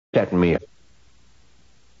Set me up.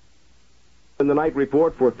 In the night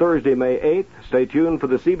report for Thursday, May 8th, stay tuned for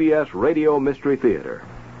the CBS Radio Mystery Theater.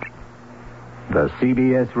 The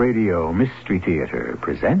CBS Radio Mystery Theater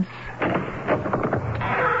presents...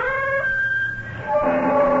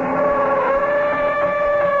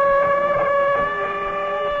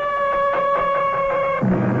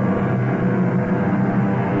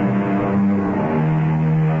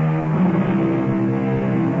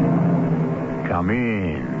 Come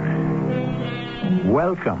in.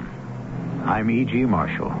 Welcome. I'm E.G.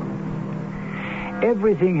 Marshall.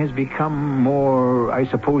 Everything has become more, I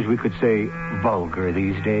suppose we could say, vulgar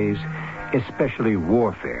these days, especially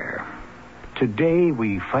warfare. Today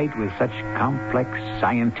we fight with such complex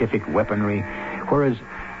scientific weaponry, whereas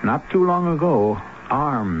not too long ago,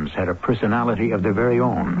 arms had a personality of their very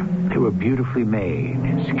own. They were beautifully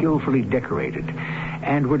made, skillfully decorated,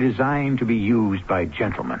 and were designed to be used by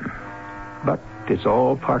gentlemen. But it's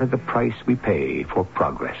all part of the price we pay for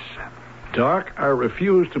progress. Doc, I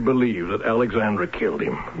refuse to believe that Alexandra killed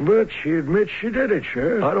him. But she admits she did it,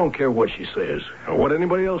 Sheriff. I don't care what she says or what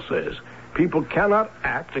anybody else says. People cannot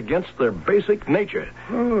act against their basic nature.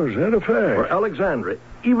 Oh, is that a fact? For Alexandra,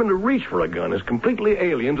 even to reach for a gun is completely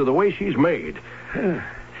alien to the way she's made.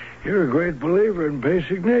 You're a great believer in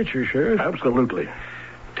basic nature, Sheriff. Absolutely.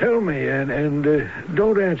 Tell me, and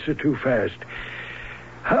don't answer too fast.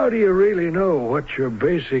 How do you really know what your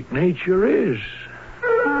basic nature is?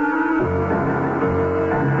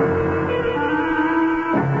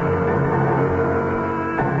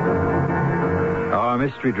 Our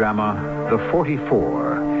mystery drama, The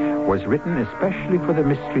 44, was written especially for the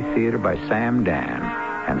Mystery Theater by Sam Dan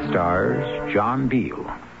and stars John Beal.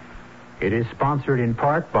 It is sponsored in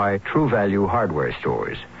part by True Value Hardware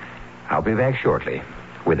Stores. I'll be back shortly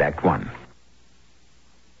with Act One.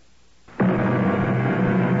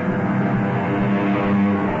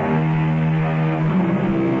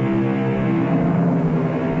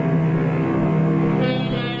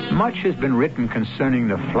 Much has been written concerning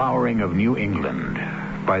the flowering of New England.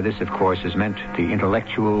 By this, of course, is meant the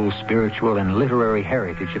intellectual, spiritual, and literary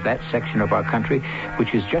heritage of that section of our country,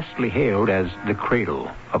 which is justly hailed as the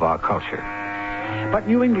cradle of our culture. But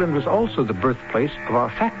New England was also the birthplace of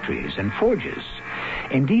our factories and forges.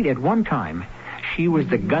 Indeed, at one time, she was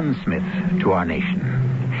the gunsmith to our nation.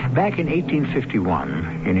 Back in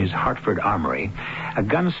 1851, in his Hartford armory, a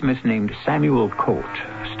gunsmith named Samuel Colt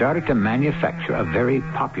started to manufacture a very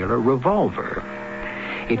popular revolver.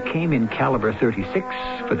 It came in caliber 36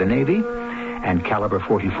 for the Navy and caliber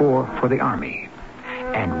 44 for the Army.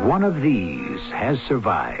 And one of these has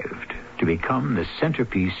survived to become the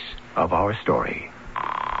centerpiece of our story.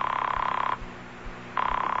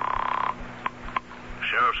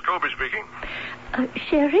 Sheriff Scobie speaking.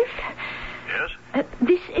 Sheriff? Yes?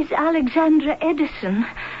 This is Alexandra Edison.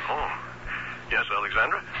 Oh. Yes,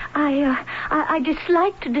 Alexandra? I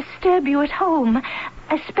dislike to disturb you at home,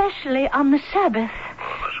 especially on the Sabbath.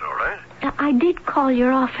 Well, that's all right. I did call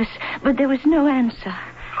your office, but there was no answer.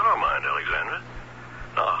 I don't mind, Alexandra.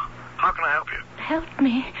 Now, how can I help you? Help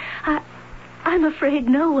me? I'm afraid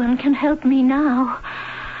no one can help me now.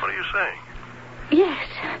 What are you saying? Yes,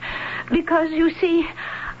 because, you see,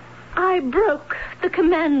 I broke the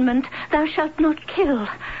commandment, thou shalt not kill.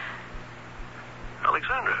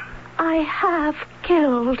 Alexandra? I have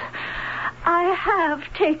killed. I have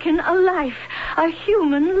taken a life, a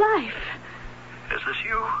human life. Is this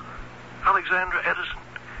you, Alexandra Edison?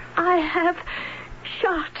 I have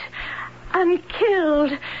shot and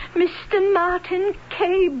killed Mr. Martin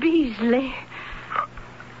K. Beasley.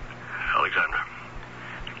 Alexandra,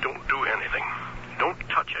 don't do anything. Don't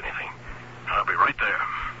touch anything. I'll be right there.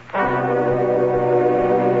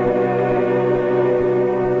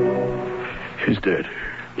 He's dead.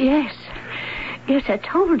 Yes. Yes, I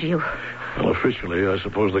told you. Well, officially, I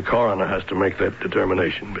suppose the coroner has to make that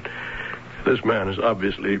determination, but this man is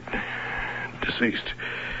obviously deceased.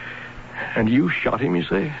 And you shot him, you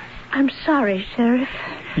say? I'm sorry, Sheriff.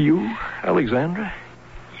 You, Alexandra?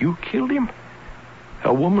 You killed him?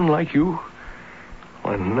 A woman like you?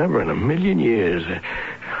 Why, never in a million years.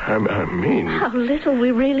 I mean... How little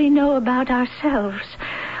we really know about ourselves.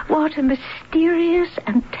 What a mysterious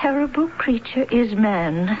and terrible creature is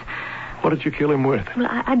man. What did you kill him with? Well,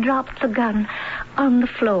 I dropped the gun on the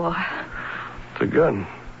floor. The gun?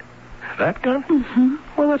 That gun? Mm-hmm.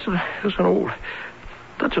 Well, that's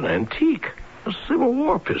an antique. A Civil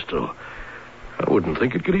War pistol. I wouldn't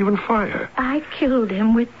think it could even fire. I killed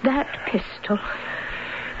him with that pistol.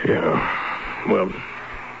 Yeah. Well,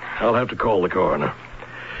 I'll have to call the coroner.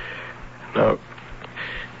 Now,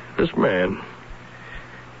 this man,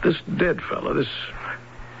 this dead fella, this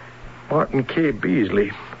Martin K.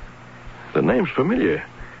 Beasley, The name's familiar.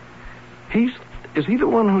 Is he the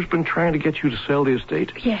one who's been trying to get you to sell the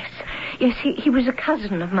estate? Yes, he was a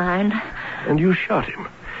cousin of mine. And you shot him.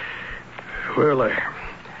 Well,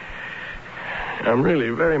 I'm really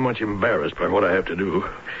very much embarrassed by what I have to do.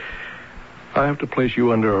 I have to place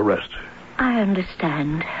you under arrest. I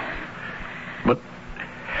understand. But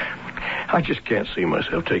I just can't see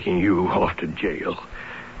myself taking you off to jail.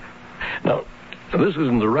 Now, this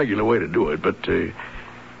isn't the regular way to do it, but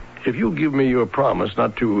if you'll give me your promise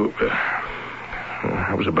not to...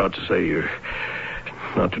 I was about to say,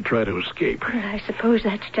 not to try to escape. Well, I suppose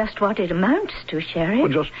that's just what it amounts to, Sheriff. Well,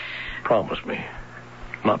 just promise me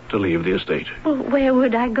not to leave the estate. Well, where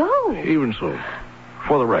would I go? Even so,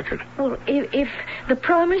 for the record. Well, if the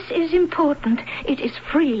promise is important, it is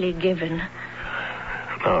freely given.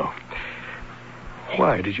 Now,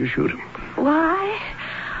 why did you shoot him? Why?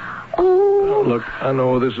 Oh... Look, I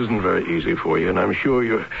know this isn't very easy for you, and I'm sure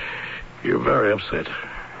you're very upset.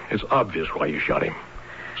 It's obvious why you shot him.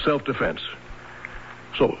 Self-defense.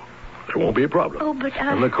 So, there won't be a problem. Oh, but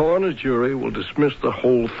And the coroner's jury will dismiss the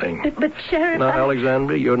whole thing. But Sheriff... Now,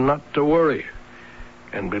 Alexandra, you're not to worry.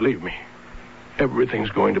 And believe me, everything's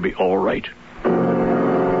going to be all right.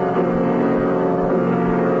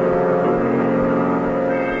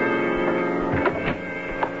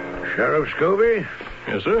 Sheriff Scobie?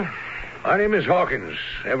 Yes, sir? My name is Hawkins,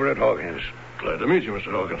 Everett Hawkins. Glad to meet you,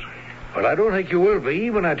 Mr. Hawkins. Well, I don't think you will be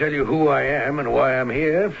when I tell you who I am and why I'm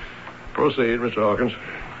here. Proceed, Mr. Hawkins.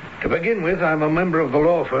 To begin with, I'm a member of the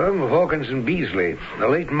law firm of Hawkins and Beasley. The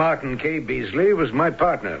late Martin K. Beasley was my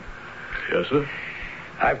partner. Yes, sir?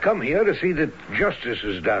 I've come here to see that justice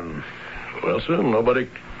is done. Well, sir, nobody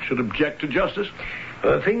should object to justice.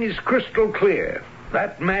 The thing is crystal clear.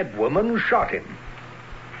 That madwoman shot him.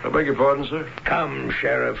 I beg your pardon, sir? Come,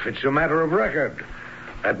 Sheriff, it's a matter of record.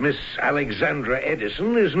 That Miss Alexandra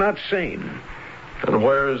Edison is not sane. And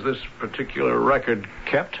where is this particular record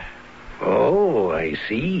kept? Oh, I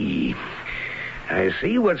see. I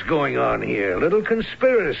see what's going on here. A little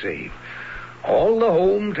conspiracy. All the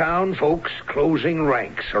hometown folks closing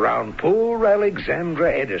ranks around poor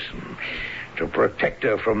Alexandra Edison to protect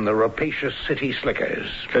her from the rapacious city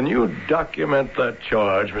slickers. Can you document that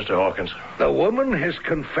charge, Mr. Hawkins? The woman has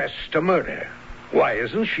confessed to murder. Why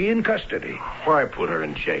isn't she in custody? Why put her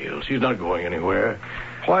in jail? She's not going anywhere.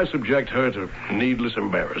 Why subject her to needless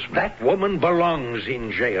embarrassment? That woman belongs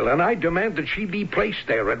in jail, and I demand that she be placed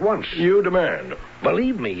there at once. You demand?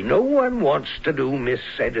 Believe me, no one wants to do Miss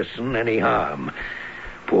Edison any harm.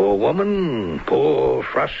 Poor woman, poor,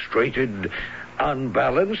 frustrated,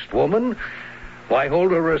 unbalanced woman. Why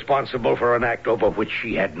hold her responsible for an act over which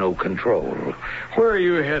she had no control? Where are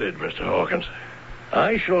you headed, Mr. Hawkins?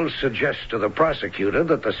 I shall suggest to the prosecutor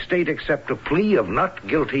that the state accept a plea of not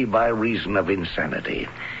guilty by reason of insanity.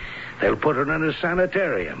 They'll put her in a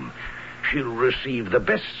sanitarium. She'll receive the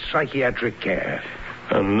best psychiatric care.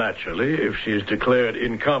 And naturally, if she's declared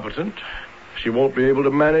incompetent, she won't be able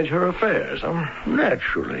to manage her affairs, huh?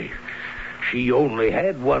 Naturally. She only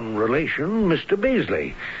had one relation, Mr.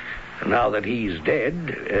 Beasley. Now that he's dead,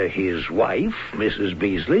 his wife, Mrs.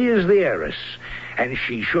 Beasley, is the heiress, and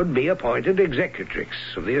she should be appointed executrix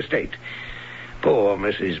of the estate. Poor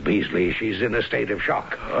Mrs. Beasley, she's in a state of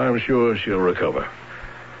shock. I'm sure she'll recover.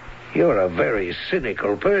 You're a very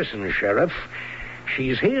cynical person, Sheriff.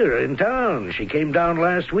 She's here in town. She came down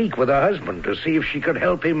last week with her husband to see if she could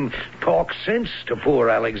help him talk sense to poor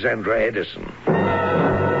Alexandra Edison.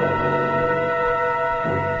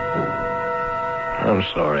 I'm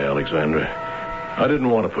sorry, Alexandra. I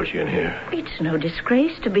didn't want to put you in here. It's no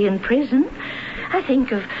disgrace to be in prison. I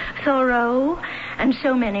think of Thoreau and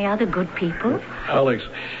so many other good people. Alex,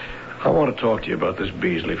 I want to talk to you about this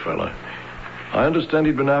Beasley fella. I understand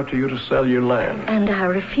he'd been after you to sell your land. And I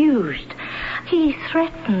refused. He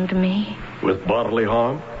threatened me. With bodily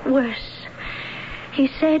harm? Worse. He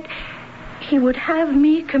said he would have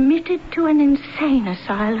me committed to an insane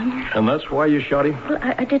asylum. And that's why you shot him? Well,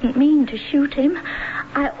 I didn't mean to shoot him.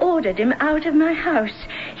 I ordered him out of my house.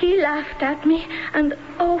 He laughed at me, and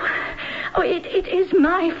it is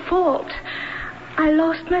my fault. I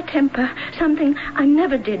lost my temper, something I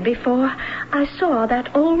never did before. I saw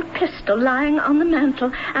that old pistol lying on the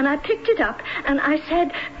mantel, and I picked it up, and I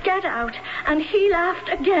said, "Get out," and he laughed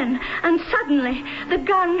again, and suddenly the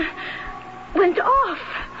gun went off.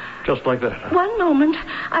 Just like that? One moment,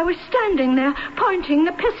 I was standing there, pointing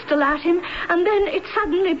the pistol at him, and then it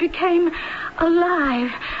suddenly became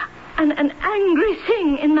alive. An angry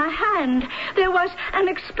thing in my hand. There was an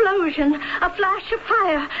explosion, a flash of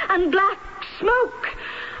fire, and black smoke.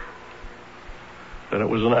 Then it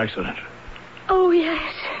was an accident. Oh,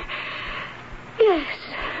 yes. Yes.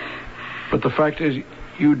 But the fact is,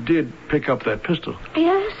 you did pick up that pistol.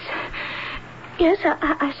 Yes. Yes,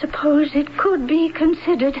 I suppose it could be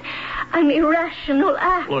considered an irrational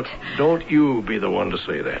act. Look, don't you be the one to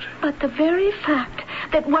say that. But the very fact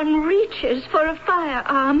that one reaches for a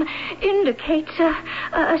firearm indicates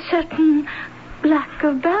a certain lack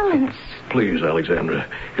of balance. Please, Alexandra,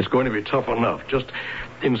 it's going to be tough enough. Just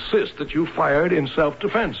insist that you fired in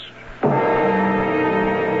self-defense.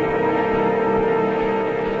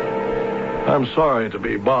 I'm sorry to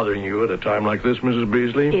be bothering you at a time like this, Mrs.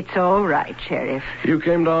 Beasley. It's all right, Sheriff. You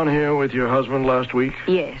came down here with your husband last week?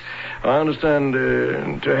 Yes. I understand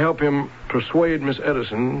to help him persuade Miss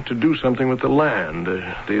Edison to do something with the land,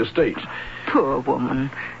 the estate. Poor woman.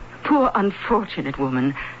 Poor unfortunate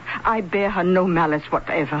woman. I bear her no malice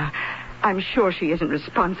whatever. I'm sure she isn't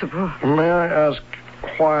responsible. May I ask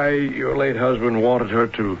why your late husband wanted her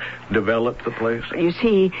to develop the place? You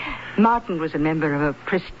see, Martin was a member of a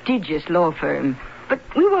prestigious law firm, but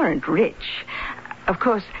we weren't rich. Of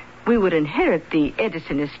course, we would inherit the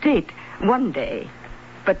Edison estate one day,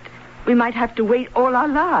 but we might have to wait all our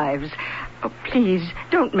lives. Oh, please,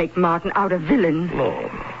 don't make Martin out a villain. No.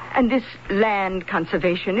 And this land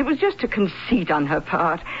conservation, it was just a conceit on her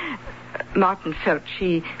part. Martin felt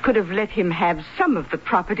she could have let him have some of the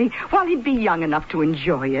property while he'd be young enough to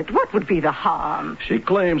enjoy it. What would be the harm? She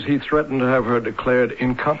claims he threatened to have her declared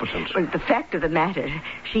incompetent. Well, the fact of the matter,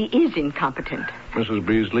 she is incompetent. Mrs.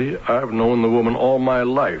 Beasley, I've known the woman all my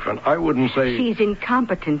life, and I wouldn't say... She's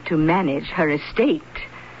incompetent to manage her estate.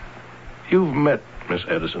 You've met Miss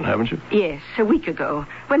Edison, haven't you? Yes, a week ago,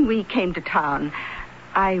 when we came to town.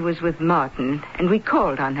 I was with Martin, and we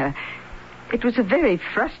called on her. It was a very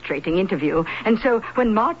frustrating interview, and so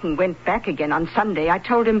when Martin went back again on Sunday, I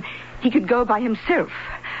told him he could go by himself.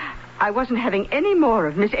 I wasn't having any more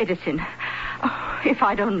of Miss Edison. Oh, if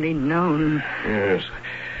I'd only known. Yes.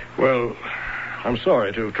 Well, I'm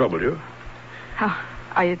sorry to have troubled you. Oh,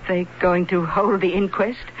 are they going to hold the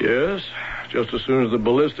inquest? Yes, just as soon as the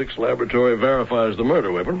ballistics laboratory verifies the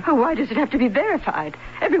murder weapon. Oh, why does it have to be verified?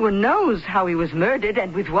 Everyone knows how he was murdered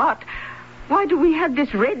and with what. Why do we have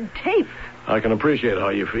this red tape? I can appreciate how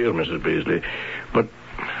you feel, Mrs. Beasley, but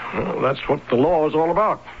that's what the law is all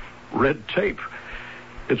about. Red tape.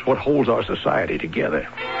 It's what holds our society together.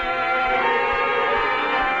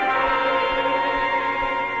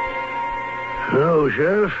 Hello,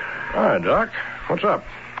 Sheriff. Hi, Doc. What's up?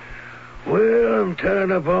 Well, I'm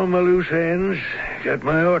tying up all my loose ends. Got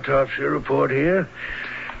my autopsy report here.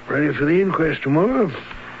 Ready for the inquest tomorrow.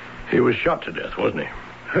 He was shot to death, wasn't he?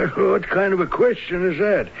 What kind of a question is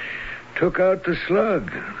that? Took out the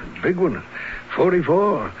slug. Big one.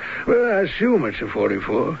 44. Well, I assume it's a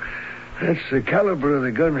 44. That's the caliber of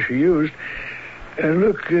the gun she used.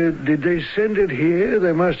 Look, did they send it here?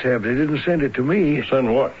 They must have. They didn't send it to me.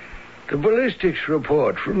 Send what? The ballistics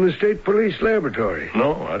report from the State Police Laboratory.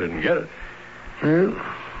 No, I didn't get it. Well,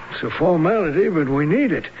 it's a formality, but we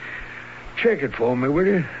need it. Check it for me, will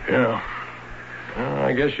you? Yeah.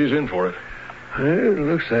 I guess she's in for it. Well, it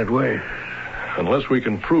looks that way. Unless we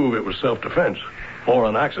can prove it was self-defense or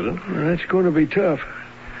an accident. Well, that's going to be tough.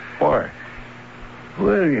 Why?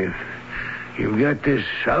 Well, you've got this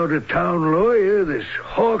out-of-town lawyer, this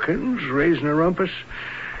Hawkins, raising a rumpus.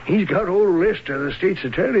 He's got old Lester, the state's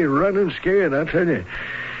attorney, running scared, I'll tell you.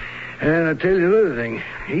 And I'll tell you another thing.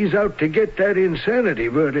 He's out to get that insanity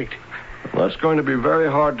verdict. Well, that's going to be very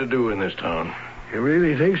hard to do in this town. You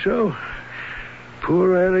really think so?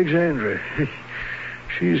 Poor Alexandra.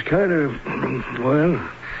 She's kind of, well,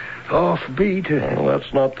 offbeat. Well,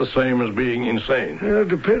 that's not the same as being insane. Well, it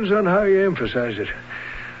depends on how you emphasize it.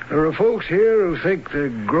 There are folks here who think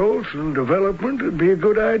that growth and development would be a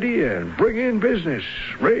good idea. Bring in business,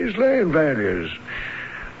 raise land values.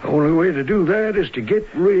 The only way to do that is to get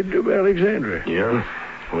rid of Alexandra. Yeah?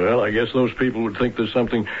 Well, I guess those people would think there's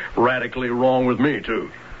something radically wrong with me,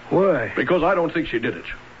 too. Why? Because I don't think she did it.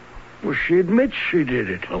 Well, she admits she did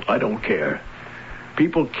it. Well, I don't care.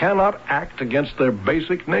 People cannot act against their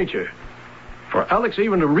basic nature. For Alex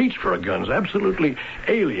even to reach for a gun is absolutely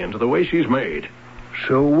alien to the way she's made.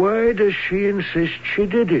 So why does she insist she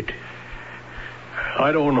did it?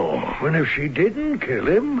 I don't know. Well, if she didn't kill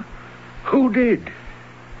him, who did?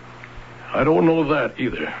 I don't know that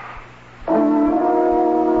either.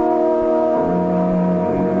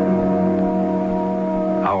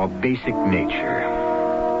 Our basic nature.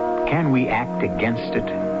 Can we act against it?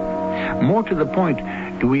 More to the point,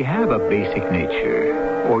 do we have a basic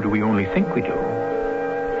nature, or do we only think we do?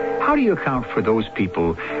 How do you account for those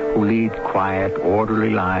people who lead quiet,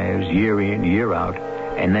 orderly lives year in, year out,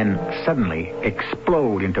 and then suddenly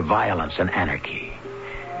explode into violence and anarchy?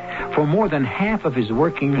 For more than half of his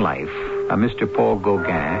working life, a Mr. Paul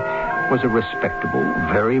Gauguin, was a respectable,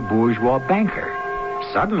 very bourgeois banker.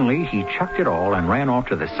 Suddenly, he chucked it all and ran off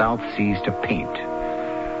to the South Seas to paint.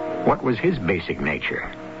 What was his basic nature?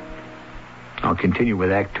 I'll continue with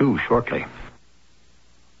Act 2 shortly.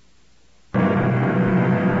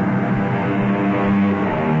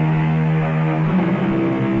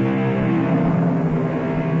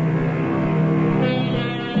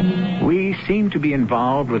 We seem to be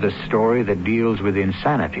involved with a story that deals with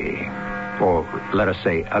insanity, or let us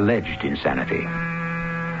say, alleged insanity.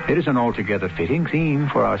 It is an altogether fitting theme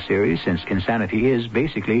for our series, since insanity is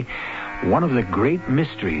basically one of the great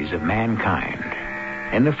mysteries of mankind.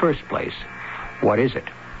 In the first place, what is it?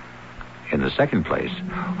 In the second place,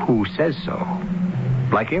 who says so?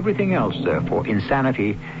 Like everything else, therefore,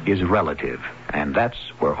 insanity is relative, and that's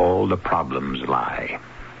where all the problems lie.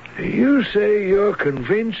 You say you're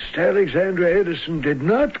convinced Alexandra Edison did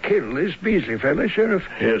not kill this Beasley fella, Sheriff?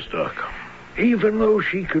 Yes, Doc. Even though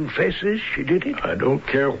she confesses she did it? I don't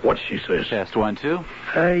care what she says. Test 1, 2.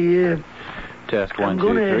 Test 1, I'm 2,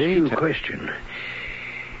 going to 3. ask you a question.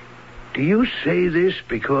 Do you say this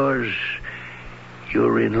because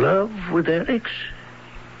you're in love with Alex?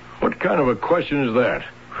 What kind of a question is that?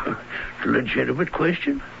 Legitimate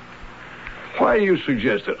question? Why do you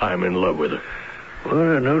suggest that I'm in love with her?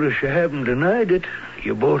 Well, I notice you haven't denied it.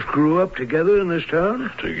 You both grew up together in this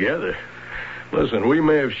town? Together? Listen, we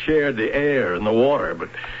may have shared the air and the water, but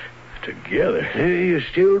together... Hey, you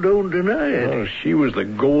still don't deny it. Oh, she was the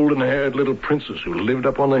golden-haired little princess who lived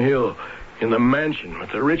up on the hill in the mansion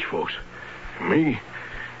with the rich folks. Me,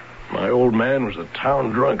 my old man was a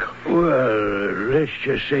town drunk. Well, let's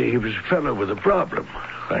just say he was a fellow with a problem.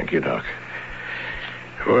 Thank you, Doc.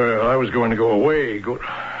 Well, I was going to go away,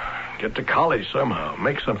 get to college somehow,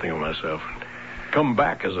 make something of myself, and come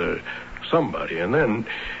back as a somebody, and then...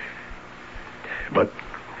 But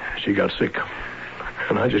she got sick,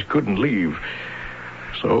 and I just couldn't leave.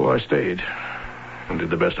 So I stayed and did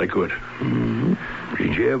the best I could. Mm-hmm.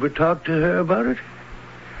 Did you ever talk to her about it?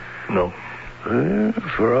 No. Well,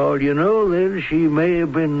 for all you know, then, she may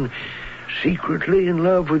have been secretly in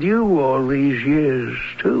love with you all these years,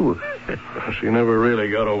 too. She never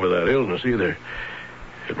really got over that illness, either.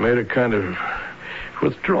 It made her kind of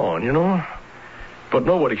withdrawn, you know? But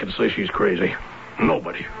nobody can say she's crazy.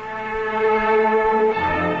 Nobody.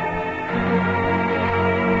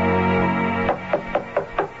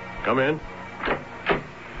 Come in.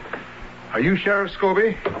 Are you Sheriff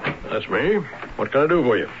Scobie? That's me. What can I do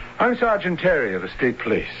for you? I'm Sergeant Terry of the State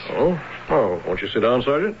Police. Oh, won't you sit down,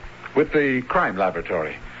 Sergeant? With the crime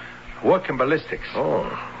laboratory. Work in ballistics. Oh,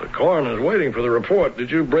 the coroner's waiting for the report.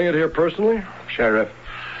 Did you bring it here personally? Sheriff,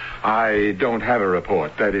 I don't have a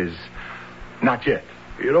report. That is, not yet.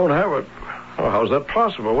 You don't have it? Oh, how's that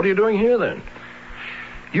possible? What are you doing here, then?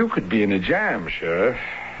 You could be in a jam, Sheriff.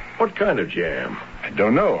 What kind of jam? I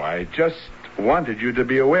don't know. I just wanted you to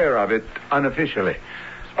be aware of it unofficially,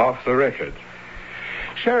 off the record.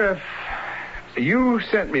 Sheriff, you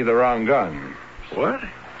sent me the wrong gun. What?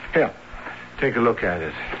 Here, take a look at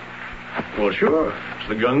it. Well, sure. It's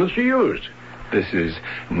the gun that she used. This is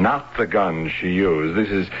not the gun she used. This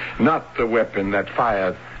is not the weapon that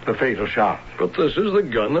fired the fatal shot. But this is the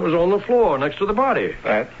gun that was on the floor next to the body.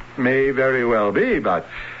 That may very well be, but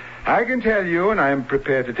I can tell you, and I am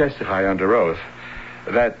prepared to testify under oath,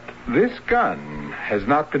 that this gun has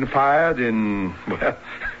not been fired in, well,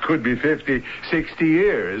 could be 50, 60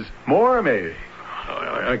 years. More, maybe.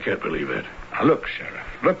 I can't believe that. Now, look, Sheriff.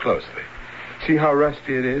 Look closely. See how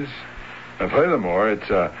rusty it is? And furthermore, it's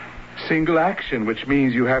a single action, which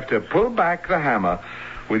means you have to pull back the hammer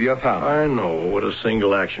with your thumb. I know what a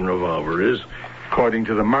single-action revolver is. According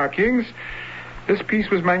to the markings, this piece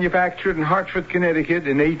was manufactured in Hartford, Connecticut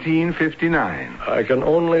in 1859. I can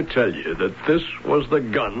only tell you that this was the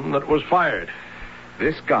gun that was fired.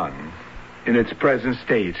 This gun, in its present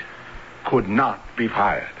state, could not be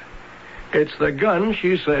fired. It's the gun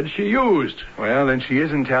she said she used. Well, then she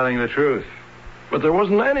isn't telling the truth. But there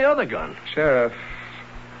wasn't any other gun. Sheriff,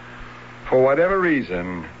 for whatever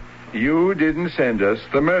reason, you didn't send us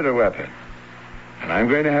the murder weapon. And I'm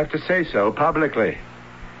going to have to say so publicly.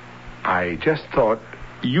 I just thought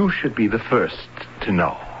you should be the first to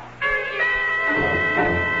know.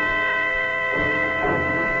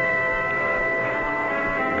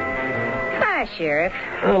 Hi, Sheriff.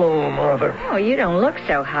 Hello, Martha. Oh, you don't look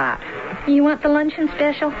so hot. You want the luncheon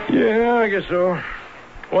special? Yeah, I guess so.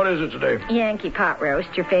 What is it today? Yankee pot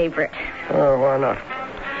roast, your favorite. Oh, why not?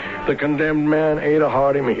 The condemned man ate a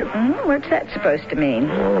hearty meal. What's that supposed to mean?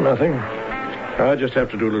 Oh, nothing. I just have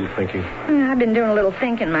to do a little thinking. I've been doing a little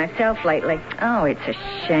thinking myself lately. Oh, it's a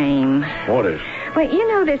shame. What is? Well, you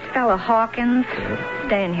know this fella Hawkins?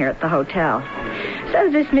 Staying here at the hotel.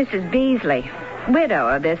 So's this Mrs. Beasley, widow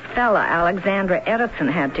of this fella Alexandra Edison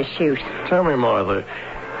had to shoot. Tell me, Martha,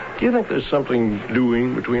 do you think there's something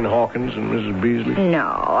doing between Hawkins and Mrs. Beasley? No,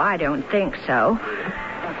 I don't think so.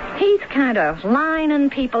 He's kind of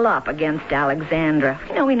lining people up against Alexandra,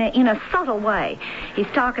 in a subtle way. He's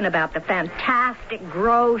talking about the fantastic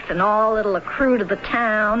growth and all it'll accrue to the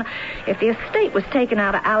town if the estate was taken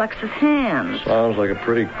out of Alex's hands. Sounds like a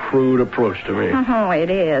pretty crude approach to me. Oh,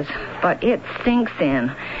 it is. But it sinks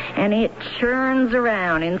in, and it churns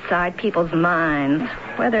around inside people's minds,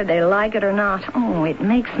 whether they like it or not. Oh, it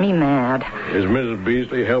makes me mad. Is Mrs.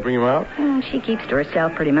 Beasley helping him out? She keeps to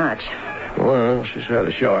herself pretty much. Well, she's had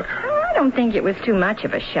a shock. I don't think it was too much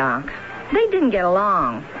of a shock. They didn't get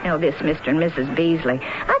along, this Mr. and Mrs. Beasley.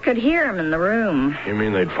 I could hear them in the room. You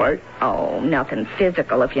mean they'd fight? Oh, nothing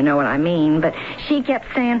physical, if you know what I mean. But she kept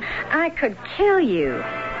saying, I could kill you.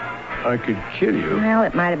 I could kill you? Well,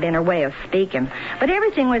 it might have been her way of speaking. But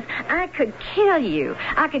everything was, I could kill you.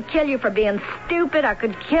 I could kill you for being stupid. I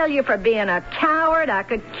could kill you for being a coward. I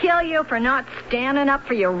could kill you for not standing up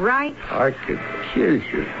for your rights. I could kill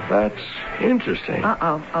you. That's interesting.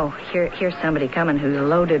 Uh-oh. Oh, here's somebody coming who's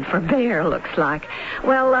loaded for bear, looks like.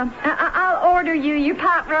 Well, I'll order you your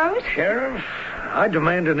pot roast. Sheriff, I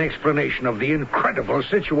demand an explanation of the incredible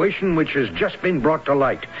situation which has just been brought to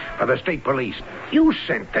light by the state police. You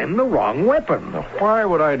sent them the wrong weapon. Why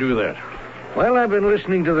would I do that? Well, I've been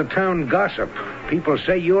listening to the town gossip. People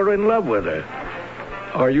say you're in love with her.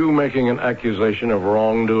 Are you making an accusation of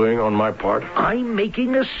wrongdoing on my part? I'm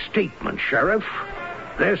making a statement, Sheriff.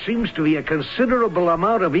 There seems to be a considerable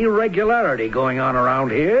amount of irregularity going on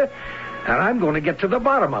around here, and I'm going to get to the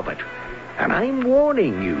bottom of it. And I'm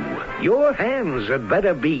warning you, your hands had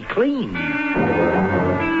better be clean.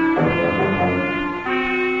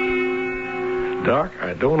 Doc,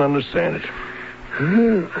 I don't understand it.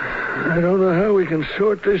 I don't know how we can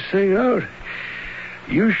sort this thing out.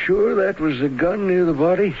 You sure that was the gun near the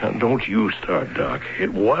body? Now, don't you start, Doc.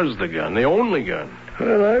 It was the gun, the only gun.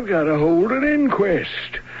 Well, I've got to hold an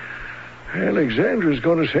inquest. Alexandra's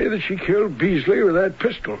going to say that she killed Beasley with that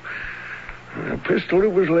pistol. A pistol that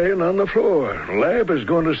was laying on the floor. Lab is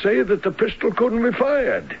going to say that the pistol couldn't be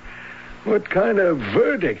fired. What kind of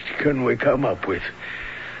verdict can we come up with?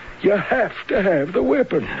 You have to have the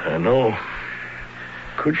weapon. I know.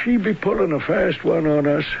 Could she be pulling a fast one on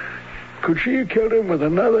us? Could she have killed him with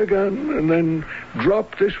another gun and then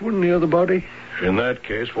dropped this one near the body? In that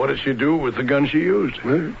case, what did she do with the gun she used?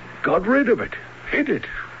 Well, got rid of it. Hid it.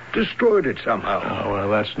 Destroyed it somehow. Oh, well,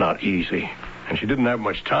 that's not easy. And she didn't have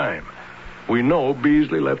much time. We know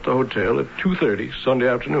Beasley left the hotel at 2:30 Sunday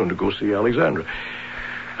afternoon to go see Alexandra.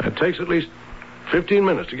 It takes at least 15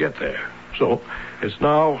 minutes to get there. So it's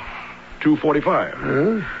now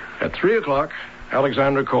 2:45. At 3 o'clock,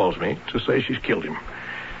 Alexandra calls me to say she's killed him.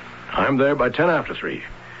 I'm there by 10 after 3.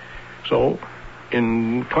 So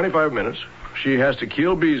in 25 minutes, she has to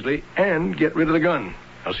kill Beasley and get rid of the gun,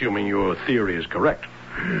 assuming your theory is correct.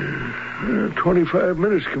 25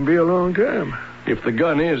 minutes can be a long time. If the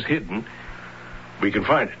gun is hidden, we can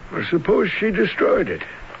find it. Well, suppose she destroyed it.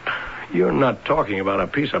 You're not talking about a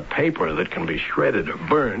piece of paper that can be shredded or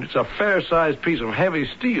burned. It's a fair-sized piece of heavy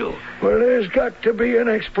steel. Well, there's got to be an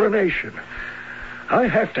explanation. I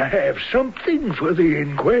have to have something for the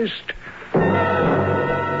inquest.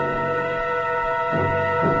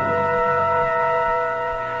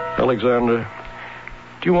 Alexander,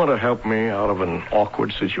 do you want to help me out of an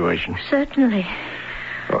awkward situation? Certainly.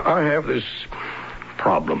 I have this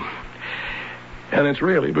problem. And it's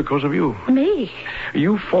really because of you. Me?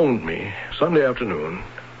 You phoned me Sunday afternoon,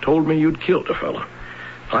 told me you'd killed a fella.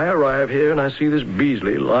 I arrive here and I see this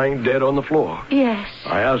Beasley lying dead on the floor. Yes.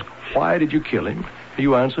 I ask, why did you kill him?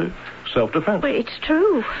 You answer, self-defense. Well, it's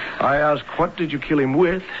true. I ask, what did you kill him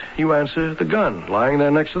with? You answer, the gun, lying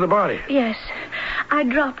there next to the body. Yes. I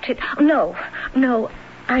dropped it. No.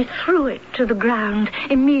 I threw it to the ground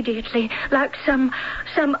immediately, like some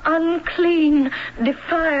unclean,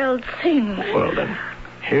 defiled thing. Well, then,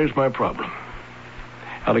 here's my problem.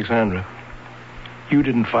 Alexandra, you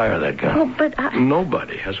didn't fire that gun. Oh, but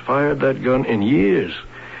Nobody has fired that gun in years.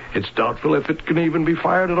 It's doubtful if it can even be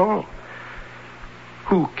fired at all.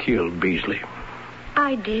 Who killed Beasley?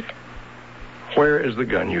 I did. Where is the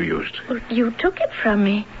gun you used? Well, you took it from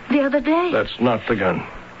me the other day. That's not the gun.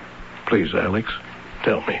 Please, Alex,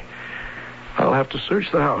 tell me. I'll have to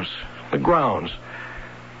search the house, the grounds.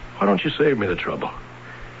 Why don't you save me the trouble?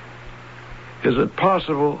 Is it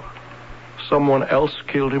possible someone else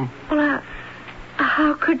killed him? Well,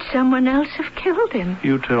 how could someone else have killed him?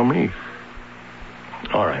 You tell me.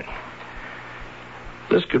 All right.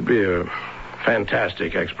 This could be a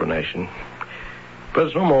fantastic explanation, but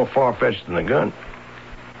it's no more far-fetched than the gun.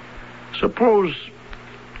 Suppose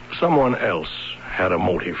someone else had a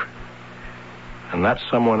motive, and that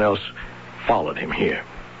someone else followed him here.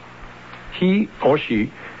 He or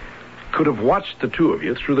she could have watched the two of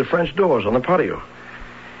you through the French doors on the patio.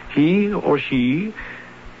 He or she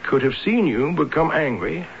could have seen you become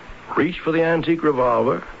angry, reach for the antique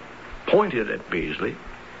revolver, pointed at Beasley,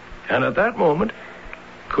 and at that moment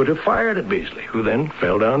could have fired at Beasley, who then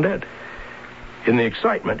fell down dead. In the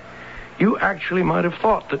excitement, you actually might have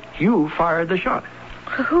thought that you fired the shot.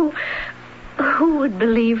 Who would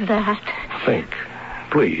believe that? Think.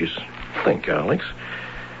 Please, think, Alex.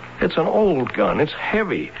 It's an old gun. It's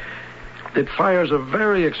heavy. It fires a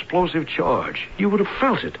very explosive charge. You would have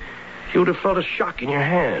felt it. You would have felt a shock in your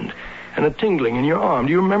hand and a tingling in your arm.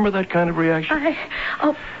 Do you remember that kind of reaction?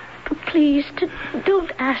 Please,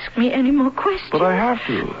 don't ask me any more questions. But I have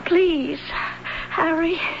to. Please,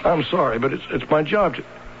 Harry. I'm sorry, but it's my job to...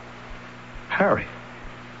 Harry.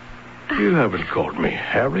 You haven't called me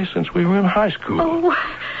Harry since we were in high school. Oh.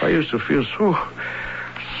 I used to feel so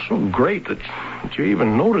great that you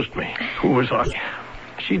even noticed me. Who was I?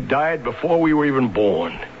 She died before we were even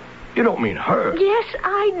born. You don't mean her. Yes,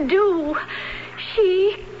 I do.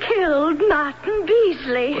 She killed Martin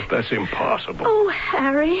Beasley. But that's impossible. Oh,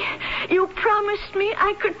 Harry, you promised me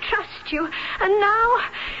I could trust you, and now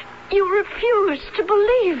you refuse to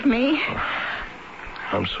believe me.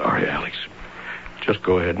 I'm sorry, Alex. Just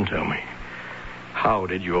go ahead and tell me. How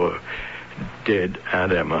did your dead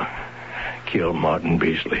Aunt Emma kill Martin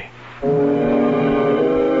Beasley?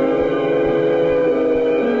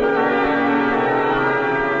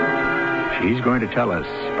 She's going to tell us,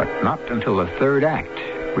 but not until the third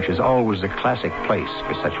act, which is always a classic place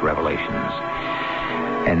for such revelations.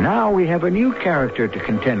 And now we have a new character to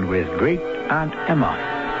contend with, Great Aunt Emma.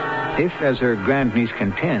 If, as her grandniece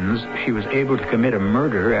contends, she was able to commit a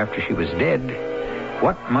murder after she was dead,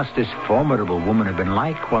 what must this formidable woman have been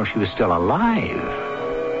like while she was still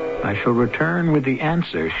alive? I shall return with the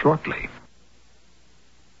answer shortly.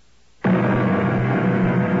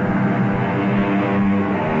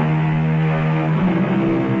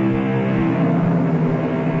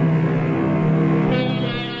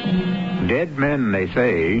 Dead men, they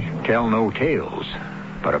say, tell no tales.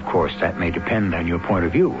 But of course, that may depend on your point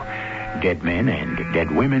of view. Dead men and dead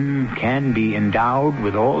women can be endowed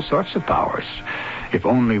with all sorts of powers, if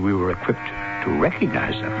only we were equipped to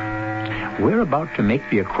recognize them. We're about to make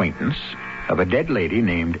the acquaintance of a dead lady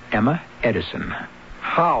named Emma Edison.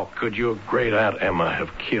 How could your great Aunt Emma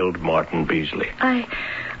have killed Martin Beasley? Well,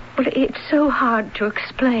 it's so hard to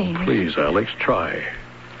explain. Please, Alex, try.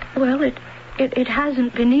 Well, it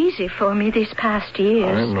hasn't been easy for me these past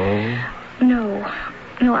years. I know.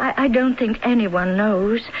 No, I don't think anyone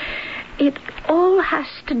knows. It all has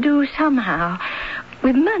to do somehow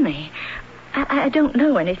with money. I don't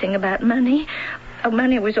know anything about money.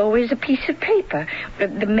 Money was always a piece of paper.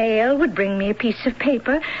 The mail would bring me a piece of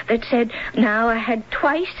paper that said now I had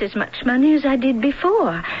twice as much money as I did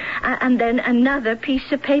before. And then another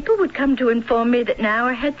piece of paper would come to inform me that now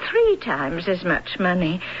I had 3 times as much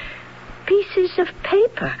money. Pieces of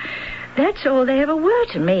paper. That's all they ever were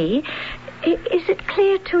to me. Is it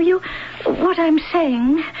clear to you what I'm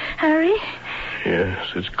saying, Harry?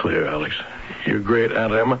 Yes, it's clear, Alex. Your great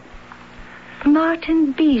Aunt Emma?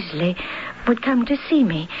 Martin Beasley would come to see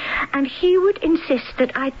me, and he would insist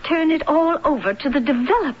that I turn it all over to the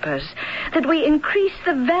developers, that we increase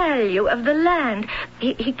the value of the land.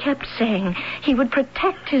 He kept saying he would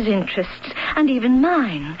protect his interests, and even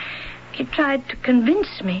mine. He tried to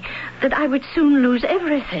convince me that I would soon lose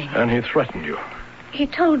everything. And he threatened you? He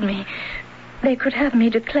told me they could have me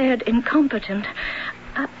declared incompetent.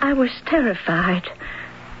 I was terrified.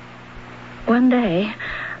 One day,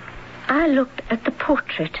 I looked at the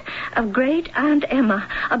portrait of Great Aunt Emma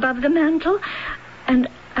above the mantel, and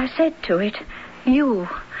I said to it, You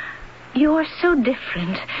are so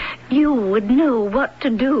different. You would know what to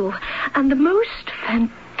do. And the most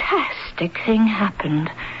fantastic thing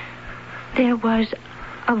happened. There was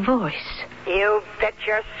a voice. You bet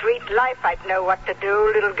your sweet life I'd know what to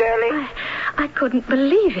do, little girlie. I couldn't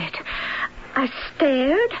believe it. I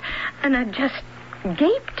stared, and I just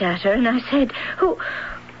gaped at her, and I said, Who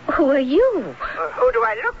are you? Who do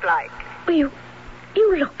I look like? Well,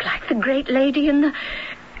 you look like the great lady in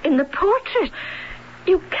the portrait.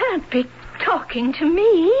 You can't be talking to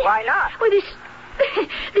me. Why not? Well,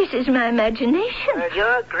 this is my imagination. Well,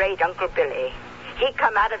 your great Uncle Billy. He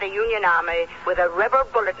come out of the Union Army with a rebel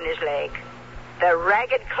bullet in his leg, the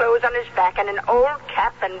ragged clothes on his back, and an old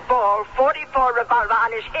cap and ball 44 revolver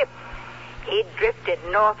on his hip. He drifted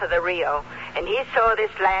north of the Rio, and he saw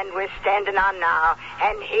this land we're standing on now,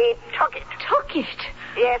 and he took it. Took it?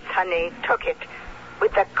 Yes, honey, took it.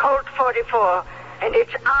 With the Colt 44. And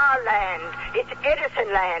it's our land. It's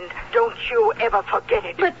Edison land. Don't you ever forget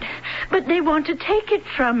it. But they want to take it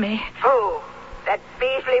from me. Who? That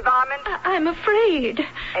Beasley varmint? I'm afraid.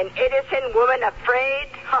 An Edison woman afraid?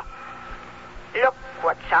 Huh. Look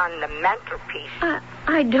what's on the mantelpiece.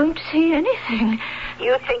 I don't see anything.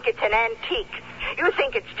 You think it's an antique. You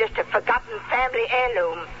think it's just a forgotten family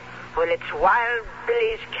heirloom. Well, it's Wild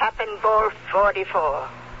Billy's cap and ball 44.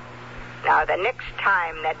 Now, the next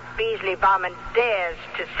time that Beasley varmint dares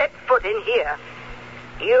to set foot in here,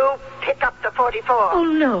 you pick up the 44. Oh,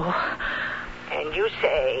 no. And you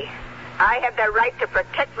say, I have the right to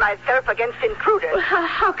protect myself against intruders. Well,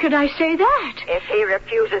 how could I say that? If he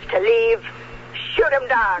refuses to leave, shoot him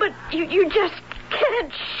down. But you just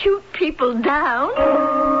can't shoot people down.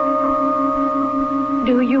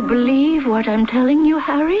 Do you believe what I'm telling you,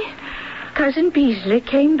 Harry? Cousin Beasley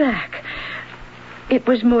came back. It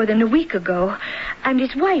was more than a week ago, and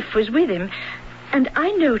his wife was with him, and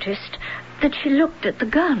I noticed that she looked at the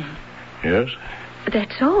gun. Yes?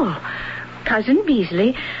 That's all. Cousin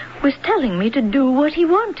Beasley was telling me to do what he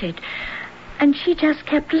wanted, and she just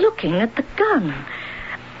kept looking at the gun.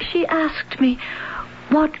 She asked me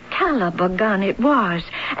what caliber gun it was,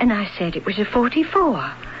 and I said it was a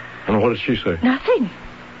 44. And what did she say? Nothing.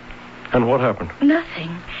 And what happened?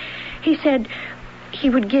 Nothing. He said he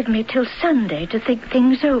would give me till Sunday to think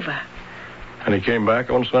things over. And he came back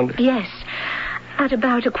on Sunday? Yes. At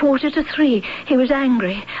about 2:45, he was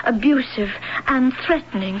angry, abusive, and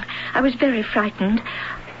threatening. I was very frightened.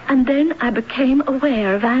 And then I became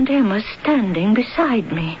aware of Aunt Emma standing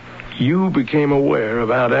beside me. You became aware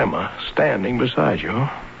of Aunt Emma standing beside you?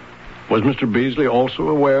 Was Mr. Beasley also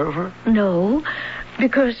aware of her? No,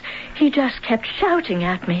 because he just kept shouting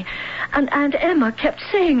at me. And Aunt Emma kept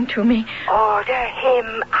saying to me, order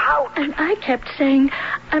him out. And I kept saying,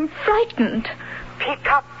 I'm frightened.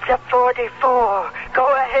 Pick up the 44.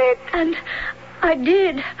 Go ahead. And I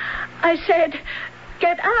did. I said,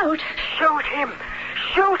 get out. Shoot him.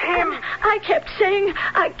 Shoot him. And I kept saying,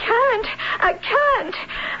 I can't.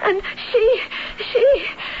 And she...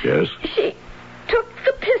 Yes? She took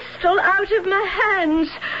the pistol out of my hands,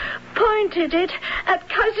 pointed it at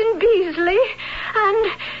Cousin Beasley,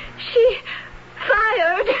 and she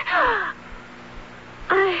fired.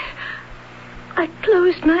 I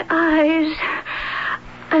closed my eyes.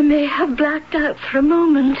 I may have blacked out for a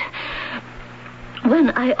moment. When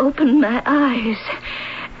I opened my eyes,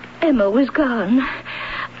 Emma was gone,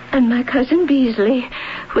 and my Cousin Beasley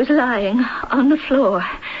was lying on the floor.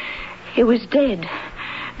 He was dead.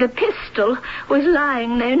 The pistol was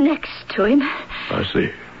lying there next to him. I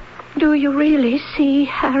see. Do you really see,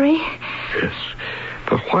 Harry? Yes.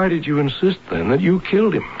 But why did you insist, then, that you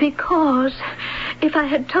killed him? Because if I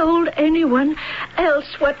had told anyone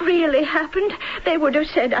else what really happened, they would have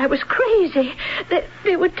said I was crazy.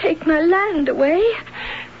 They would take my land away.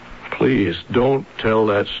 Please, don't tell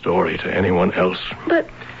that story to anyone else. But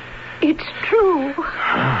it's true.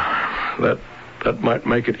 That might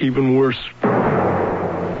make it even worse.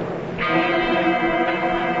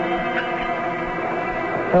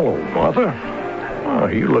 Hello, Martha. Oh,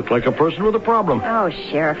 you look like a person with a problem. Oh,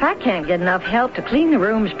 Sheriff, I can't get enough help to clean the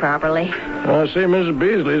rooms properly. I see Mrs.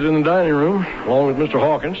 Beasley's in the dining room, along with Mr.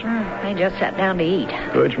 Hawkins. They just sat down to eat.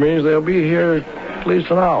 Which means they'll be here at least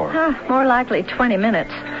an hour. More likely 20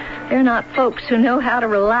 minutes. They're not folks who know how to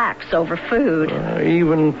relax over food.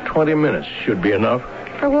 Even 20 minutes should be enough.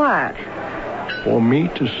 For what? For me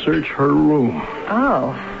to search her room.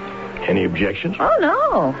 Oh. Any objections? Oh,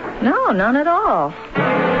 no. No, none at all.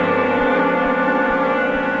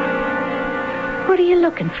 What are you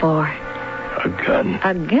looking for? A gun.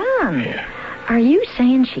 A gun? Yeah. Are you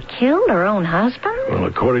saying she killed her own husband? Well,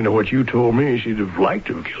 according to what you told me, she'd have liked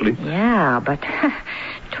to have killed him. Yeah, but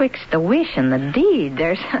twixt the wish and the deed,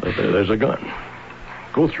 there's a gun.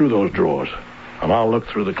 Go through those drawers, and I'll look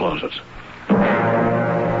through the closets.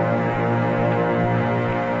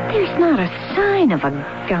 There's not a sign of a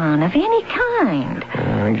gun of any kind.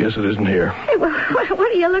 I guess it isn't here. Hey, well,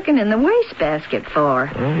 what are you looking in the wastebasket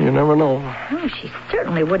for? Well, you never know. Oh, she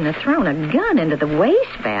certainly wouldn't have thrown a gun into the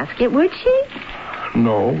wastebasket, would she?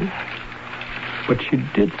 No. But she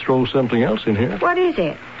did throw something else in here. What is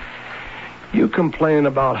it? You complain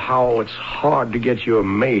about how it's hard to get your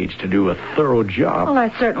maids to do a thorough job. Well, I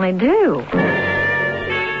certainly do.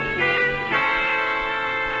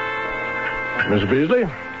 Miss Beasley,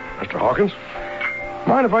 Mr. Hawkins,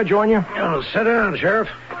 mind if I join you? Oh, sit down, Sheriff.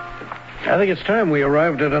 I think it's time we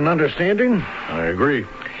arrived at an understanding. I agree.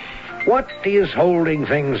 What is holding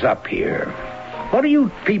things up here? What are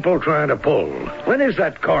you people trying to pull? When is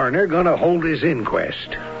that coroner going to hold his inquest?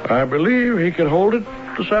 I believe he could hold it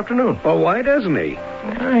this afternoon. Well, why doesn't he?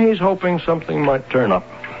 He's hoping something might turn up.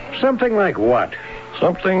 Something like what?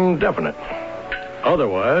 Something definite.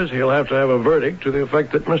 Otherwise, he'll have to have a verdict to the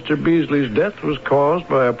effect that Mr. Beasley's death was caused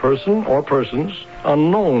by a person or persons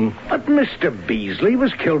unknown. But Mr. Beasley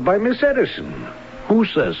was killed by Miss Edison. Who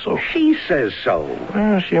says so? She says so.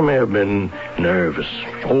 Well, she may have been nervous,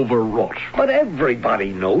 overwrought. But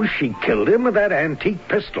everybody knows she killed him with that antique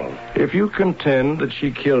pistol. If you contend that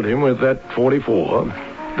she killed him with that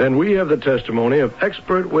 .44, then we have the testimony of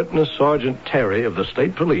expert witness Sergeant Terry of the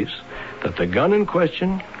State Police that the gun in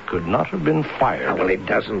question could not have been fired. Well, it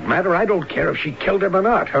doesn't matter. I don't care if she killed him or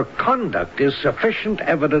not. Her conduct is sufficient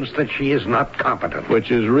evidence that she is not competent.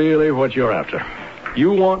 Which is really what you're after.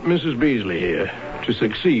 You want Mrs. Beasley here to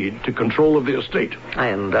succeed to control of the estate.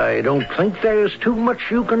 And I don't think there's too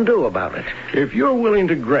much you can do about it. If you're willing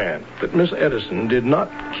to grant that Miss Edison did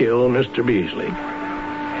not kill Mr. Beasley,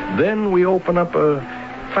 then we open up a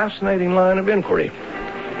fascinating line of inquiry.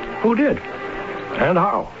 Who did? And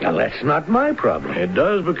how? Now, that's not my problem. It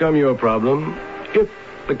does become your problem if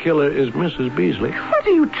the killer is Mrs. Beasley. What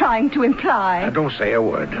are you trying to imply? Now, don't say a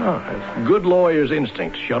word. Oh, it's good lawyer's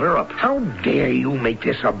instinct. Shut her up. How dare you make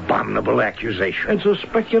this abominable accusation? It's a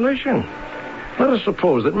speculation. Let us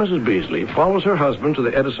suppose that Mrs. Beasley follows her husband to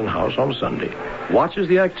the Edison house on Sunday, watches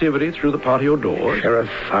the activity through the patio door. Sheriff,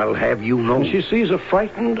 I'll have you know. And she sees a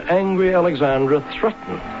frightened, angry Alexandra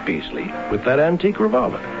threaten Beasley with that antique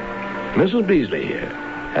revolver. Mrs. Beasley here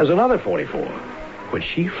has another .44, which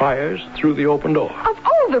she fires through the open door. Of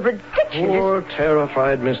all the ridiculous... Poor,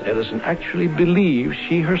 terrified Miss Edison actually believes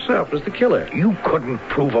she herself is the killer. You couldn't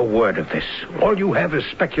prove a word of this. All you have is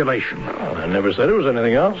speculation. Well, I never said it was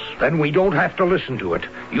anything else. Then we don't have to listen to it.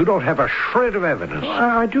 You don't have a shred of evidence. Well,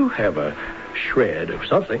 I do have a shred of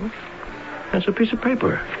something. It's a piece of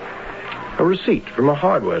paper. A receipt from a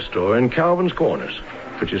hardware store in Calvin's Corners,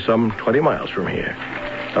 which is some 20 miles from here.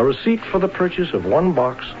 A receipt for the purchase of one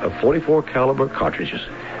box of .44 caliber cartridges.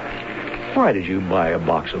 Why did you buy a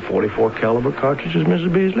box of .44 caliber cartridges,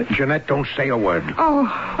 Mrs. Beasley? Jeanette, don't say a word. Oh,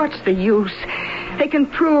 what's the use? They can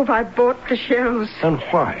prove I bought the shells. And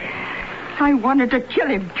why? I wanted to kill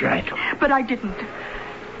him. Jeanette. But I didn't.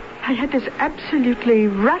 I had this absolutely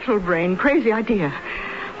rattle-brained, crazy idea.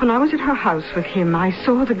 When I was at her house with him, I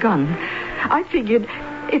saw the gun. I figured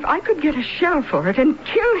if I could get a shell for it and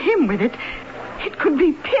kill him with it, it could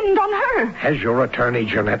be pinned on her. As your attorney,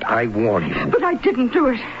 Jeanette, I warn you. But I didn't do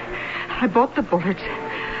it. I bought the bullets.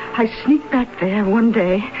 I sneaked back there one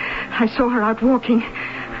day. I saw her out walking.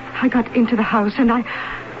 I got into the house, and I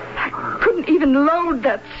couldn't even load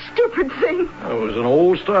that stupid thing. It was an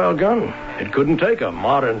old-style gun. It couldn't take a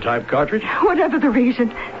modern-type cartridge. Whatever the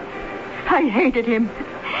reason, I hated him.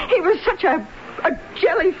 He was such a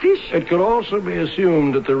jellyfish. It could also be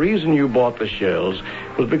assumed that the reason you bought the shells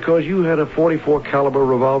was because you had a .44 caliber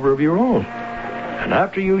revolver of your own. And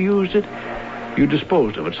after you used it, you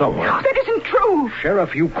disposed of it somewhere. No, that isn't true.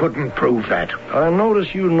 Sheriff, you couldn't prove that. I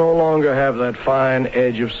notice you no longer have that fine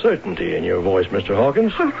edge of certainty in your voice, Mr.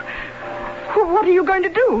 Hawkins. Well, what are you going to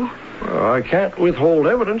do? I can't withhold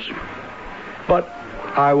evidence, but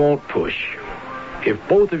I won't push. If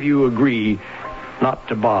both of you agree not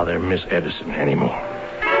to bother Miss Edison anymore.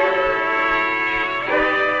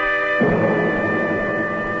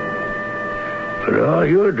 But all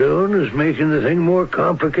you're doing is making the thing more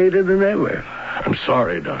complicated than ever. I'm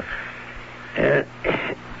sorry, Doc. If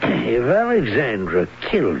Alexandra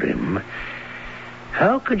killed him,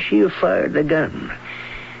 how could she have fired the gun?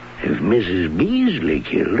 If Mrs. Beasley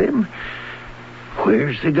killed him,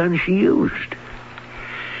 where's the gun she used?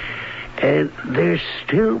 And there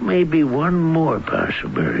still may be one more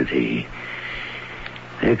possibility.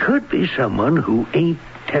 There could be someone who ain't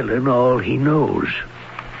telling all he knows.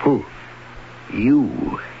 Who?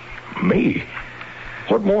 You. Me?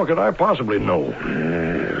 What more could I possibly know?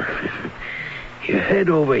 You're head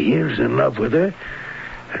over heels in love with her,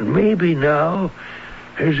 and maybe now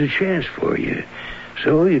there's a chance for you.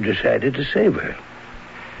 So you decided to save her.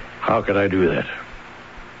 How could I do that?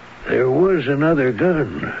 There was another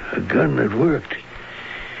gun, a gun that worked.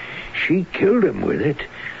 She killed him with it.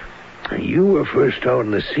 You were first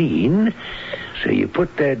on the scene, so you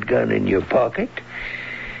put that gun in your pocket,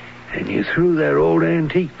 and you threw that old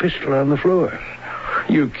antique pistol on the floor.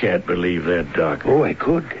 You can't believe that, Doc. Oh, I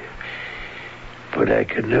could. But I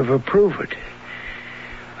could never prove it.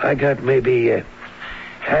 I got maybe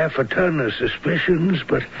half a ton of suspicions,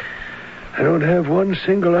 but I don't have one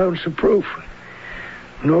single ounce of proof.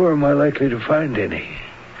 Nor am I likely to find any.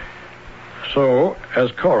 So,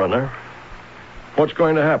 as coroner, what's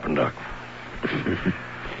going to happen, Doc?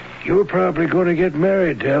 You're probably going to get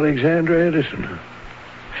married to Alexandra Edison.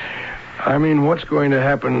 I mean, what's going to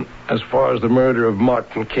happen as far as the murder of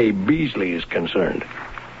Martin K. Beasley is concerned?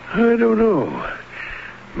 I don't know.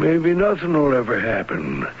 Maybe nothing will ever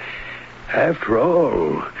happen. After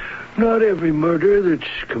all, not every murder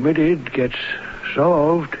that's committed gets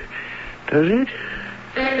solved, does it?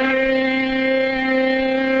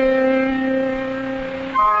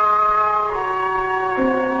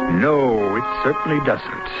 No, it certainly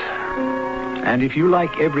doesn't. And if you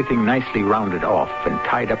like everything nicely rounded off and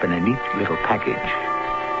tied up in a neat little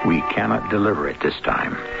package, we cannot deliver it this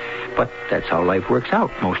time. But that's how life works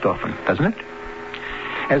out most often, doesn't it?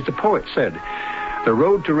 As the poet said, the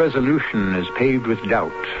road to resolution is paved with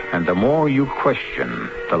doubt, and the more you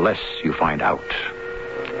question, the less you find out.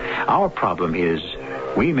 Our problem is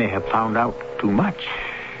we may have found out too much.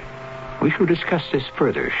 We shall discuss this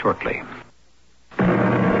further shortly.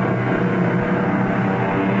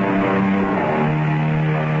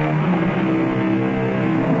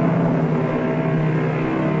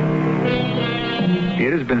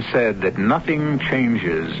 It has been said that nothing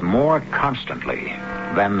changes more constantly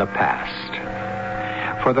than the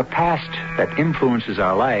past. For the past that influences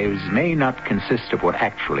our lives may not consist of what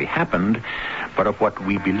actually happened, but of what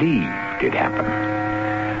we believe did happen.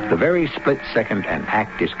 The very split second an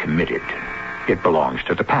act is committed, it belongs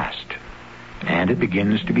to the past. And it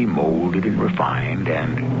begins to be molded and refined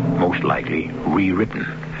and, most likely, rewritten.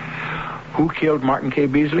 Who killed Martin K.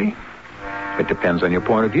 Beasley? It depends on your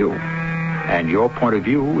point of view. And your point of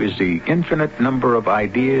view is the infinite number of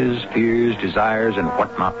ideas, fears, desires, and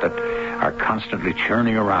whatnot that are constantly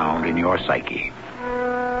churning around in your psyche.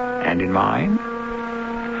 And in mine?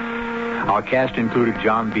 Our cast included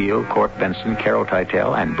John Beal, Court Benson, Carol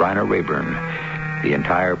Teitel, and Bryna Rayburn. The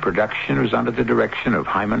entire production was under the direction of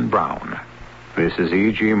Hyman Brown. This is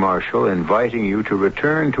E.G. Marshall inviting you to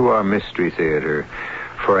return to our Mystery Theater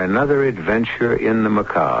for another adventure in the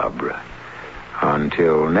macabre.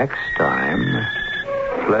 Until next time,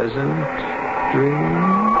 pleasant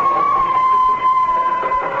dreams.